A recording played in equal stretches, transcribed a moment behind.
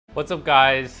What's up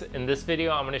guys? In this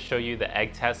video I'm going to show you the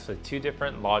egg test with two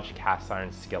different Lodge cast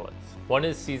iron skillets. One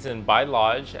is seasoned by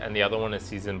Lodge and the other one is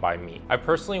seasoned by me. I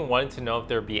personally wanted to know if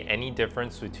there would be any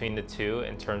difference between the two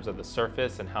in terms of the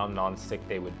surface and how non-stick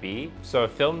they would be. So I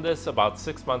filmed this about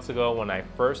 6 months ago when I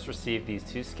first received these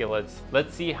two skillets.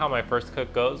 Let's see how my first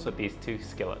cook goes with these two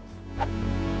skillets.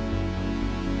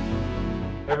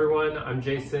 Hey everyone, I'm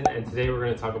Jason and today we're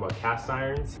going to talk about cast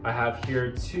irons. I have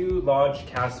here two Lodge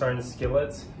cast iron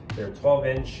skillets. They're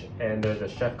 12-inch and they're the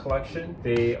Chef Collection.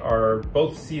 They are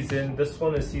both seasoned. This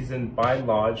one is seasoned by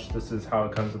Lodge. This is how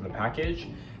it comes in the package.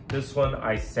 This one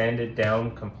I sanded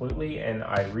down completely and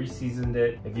I re-seasoned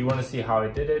it. If you want to see how I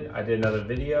did it, I did another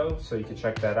video, so you can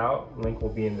check that out. Link will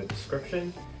be in the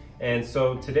description. And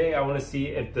so today I want to see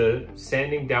if the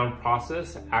sanding down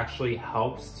process actually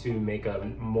helps to make a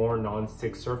more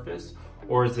non-stick surface,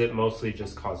 or is it mostly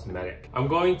just cosmetic? I'm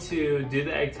going to do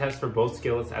the egg test for both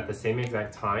skillets at the same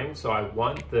exact time, so I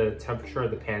want the temperature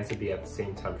of the pans to be at the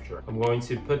same temperature. I'm going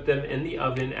to put them in the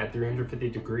oven at 350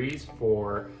 degrees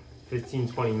for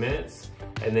 15-20 minutes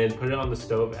and then put it on the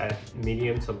stove at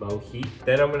medium to low heat.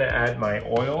 Then I'm gonna add my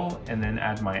oil and then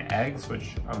add my eggs,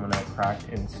 which I'm gonna crack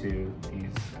into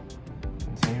these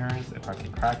containers if I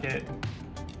can crack it.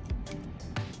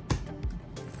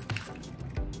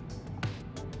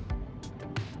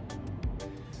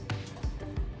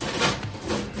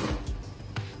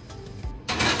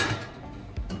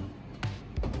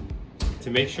 To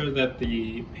make sure that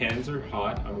the pans are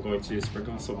hot, I'm going to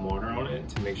sprinkle some water on it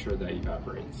to make sure that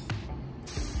evaporates.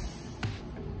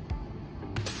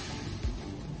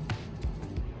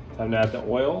 Time to add the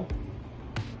oil.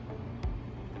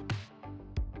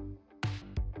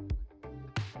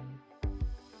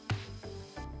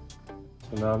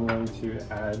 So now I'm going to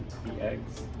add the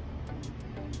eggs.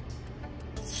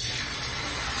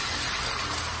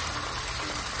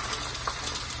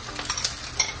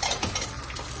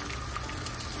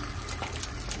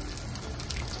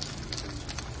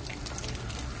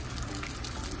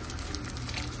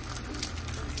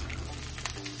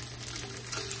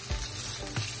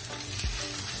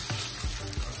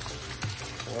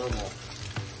 Horrible.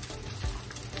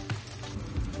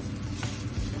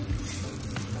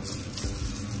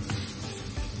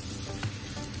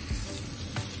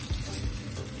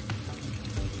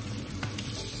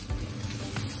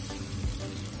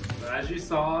 As you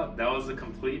saw, that was a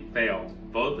complete fail.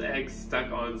 Both eggs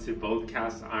stuck onto both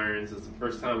cast irons. It's the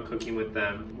first time I'm cooking with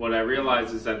them. What I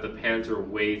realized is that the pans are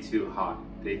way too hot.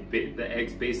 The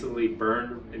eggs basically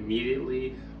burned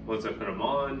immediately once I put them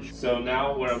on. So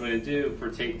now what I'm going to do for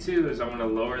take two is I'm going to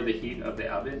lower the heat of the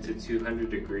oven to 200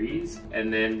 degrees,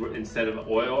 and then instead of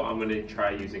oil I'm going to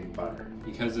try using butter.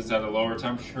 Because it's at a lower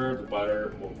temperature, the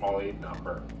butter will probably not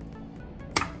burn.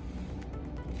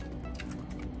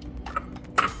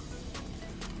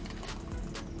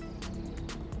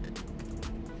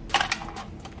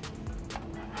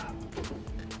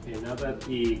 Okay, now that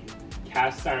the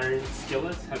cast iron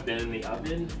skillets have been in the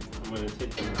oven, I'm going to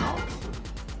take them out.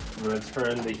 I'm going to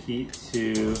turn the heat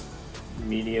to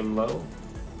medium-low.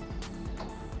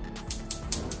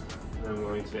 And I'm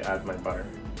going to add my butter.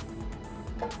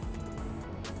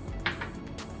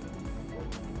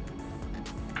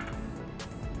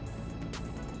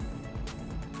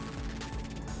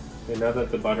 Okay, now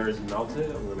that the butter is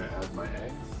melted, I'm going to add my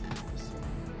eggs.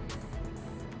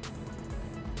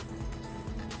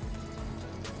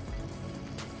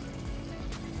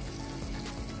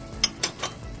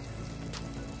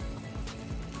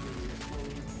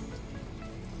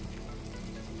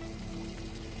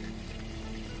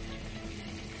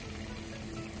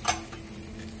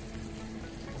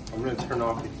 I'm going to turn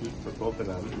off the heat for both of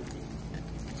them.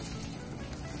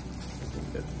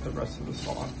 Get the rest of the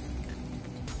sauce.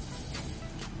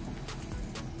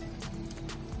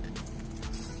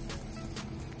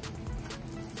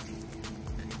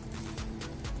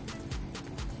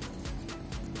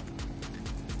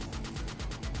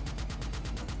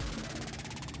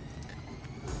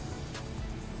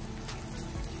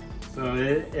 So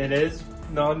it is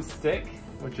non-stick,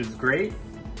 which is great.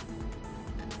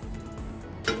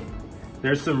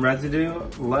 There's some residue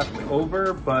left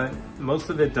over, but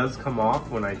most of it does come off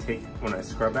when I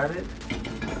scrub at it.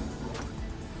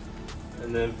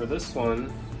 And then for this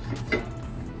one,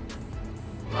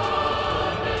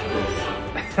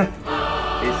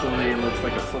 basically it looks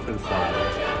like a slip and slide.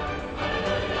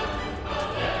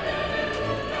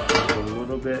 A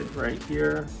little bit right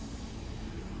here,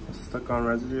 stuck on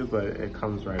residue, but it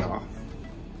comes right off.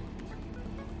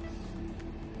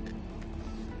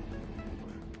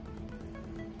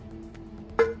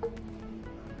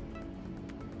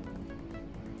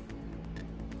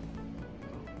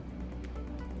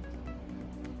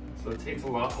 So it takes a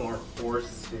lot more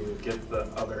force to get the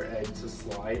other egg to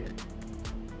slide.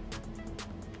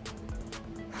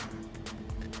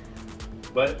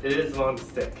 But it is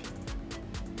non-stick.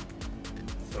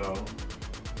 So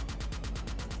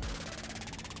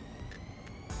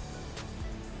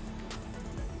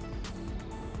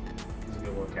it's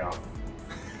gonna work out.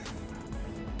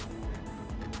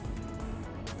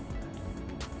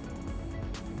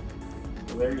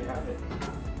 So there you have it.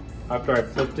 After I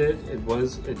flipped it,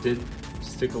 it did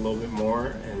stick a little bit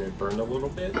more and it burned a little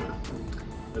bit.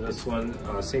 But this one,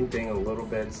 same thing, a little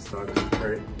bit stuck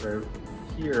right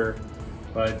here.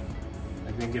 But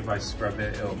I think if I scrub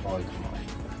it, it'll probably come off.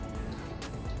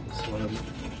 This one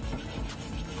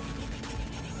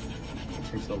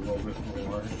takes a little bit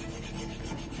more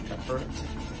effort.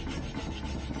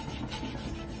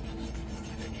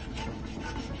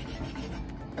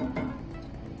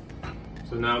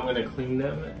 So now I'm going to clean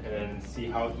them and see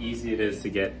how easy it is to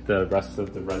get the rest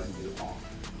of the residue off.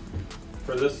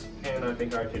 For this pan, I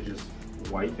think I could just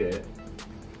wipe it.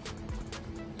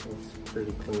 It's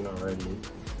pretty clean already.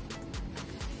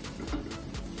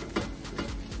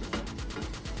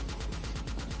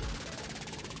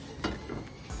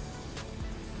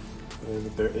 And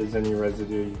if there is any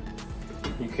residue,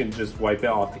 you can just wipe it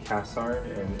off the cast iron,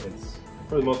 and it's,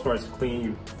 for the most part, it's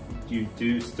clean. You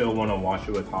do still want to wash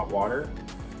it with hot water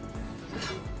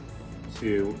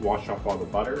to wash off all the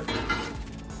butter.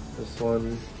 This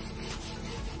one,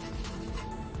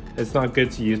 it's not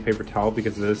good to use paper towel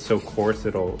because it is so coarse,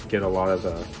 it'll get a lot of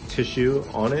the tissue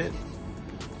on it.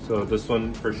 So this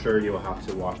one, for sure, you'll have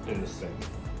to wash in the sink.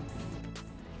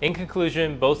 In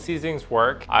conclusion, both seasonings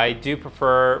work. I do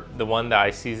prefer the one that I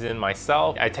season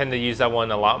myself. I tend to use that one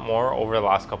a lot more over the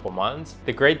last couple months.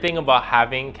 The great thing about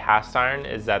having cast iron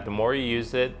is that the more you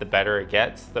use it, the better it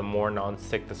gets, the more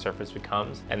non-stick the surface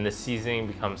becomes, and the seasoning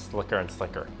becomes slicker and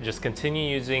slicker. Just continue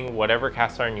using whatever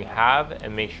cast iron you have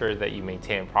and make sure that you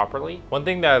maintain it properly. One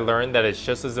thing that I learned that is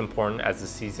just as important as the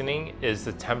seasoning is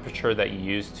the temperature that you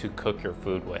use to cook your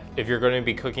food with. If you're going to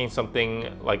be cooking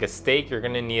something like a steak, you're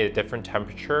going to need a different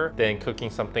temperature than cooking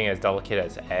something as delicate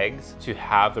as eggs to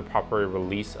have the proper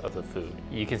release of the food.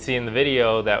 You can see in the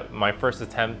video that my first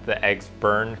attempt, the eggs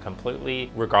burned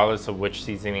completely regardless of which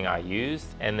seasoning I used,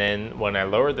 and then when I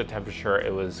lowered the temperature,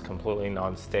 it was completely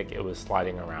non-stick, it was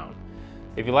sliding around.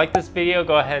 If you like this video,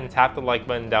 go ahead and tap the like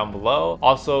button down below.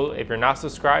 Also, if you're not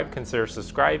subscribed, consider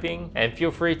subscribing, and feel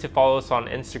free to follow us on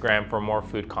Instagram for more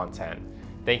food content.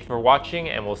 Thank you for watching,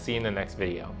 and we'll see you in the next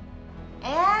video.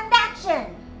 And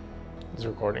action! It's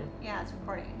recording. Yeah, it's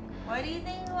recording. What do you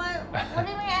think? What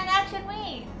do you mean and action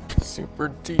means? Super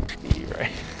deep, right?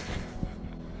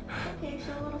 Okay,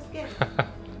 show a little skin.